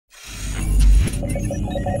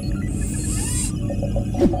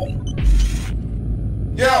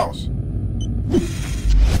Yells!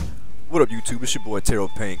 What up, YouTube? It's your boy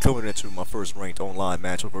TerriblePain coming into my first ranked online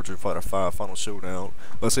match of Virtua Fighter 5 Final Showdown.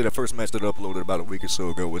 Let's say the first match that I uploaded about a week or so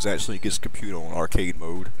ago was actually against computer on arcade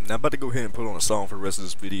mode. Now I'm about to go ahead and put on a song for the rest of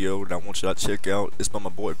this video that I want y'all to check out. It's by my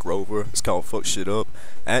boy Grover. It's called Fuck Shit Up.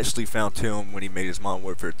 I actually found him when he made his Modern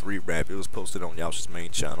Warfare 3 rap. It was posted on Yaush's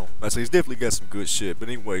main channel. I say he's definitely got some good shit. But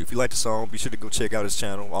anyway, if you like the song, be sure to go check out his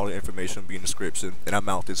channel. All the information will be in the description. And I'm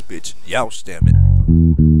out this bitch. Yaush, damn it.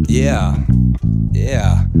 Yeah.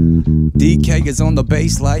 DK is on the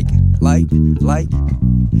bass like.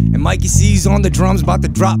 And Mikey C's on the drums, about to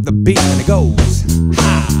drop the beat, and it goes.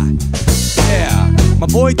 Ha! Yeah. My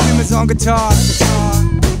boy Tim is on guitar.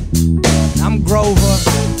 I'm Grover.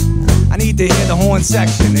 I need to hear the horn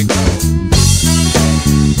section. It goes.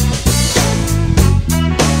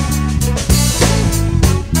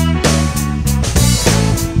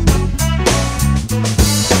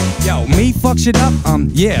 Yo, me fuck shit up?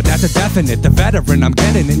 Yeah, that's a definite. The veteran, I'm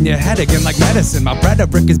getting in your head again like medicine. My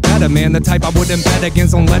rhetoric is better, man. The type I wouldn't bet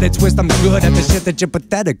against. Don't let it twist. I'm good at the shit that you're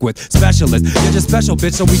pathetic with. Specialist, you're just special,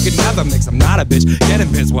 bitch, so we could never mix. I'm not a bitch. Getting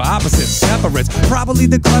pissed, we're opposites, separates. Probably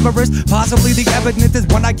the cleverest, possibly the evidence is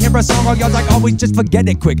when I hear a song, all y'all like always just forget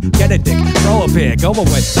it quick. Get a dick, throw a pair, go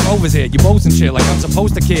away. Rover's here, you boast and shit like I'm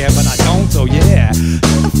supposed to care, but I don't, so yeah.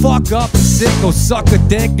 Shut the fuck up and sit, go suck a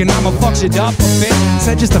dick, and I'ma fuck shit up a bit.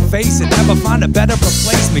 Said just to face it, never find a better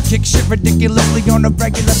replacement. Kick shit ridiculously on a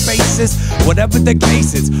regular basis. Whatever the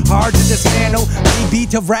case, it's hard to just handle. Maybe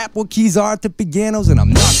to rap what keys are to pianos, and I'm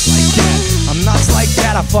nuts like that. I'm nuts like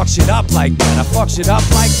that. I fuck shit up like that. I fuck shit up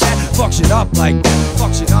like that. Fuck shit up like that.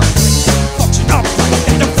 Fuck shit up like that. Fuck shit up like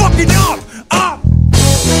that. And fuck it up.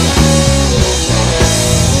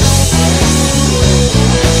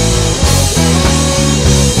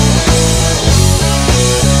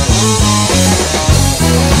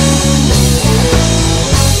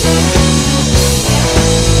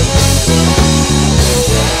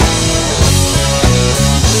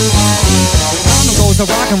 The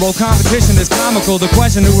rock and roll competition is comical. The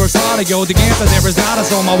question who works harder, yo, the answer there is not a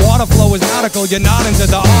soul. My water flow is nautical, you're not into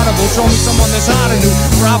the audible. Show me someone that's harder new,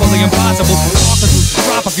 probably impossible. Talk a few,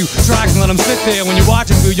 drop a few tracks and let them sit there. When you're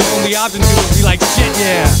watching through, your only option to is be like, shit,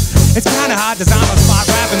 yeah. It's kinda hard to design a spot,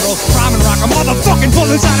 rap and roll, rhyme and rock. I'm motherfucking full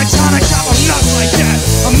inside a China shop. I'm nuts like that.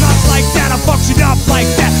 I'm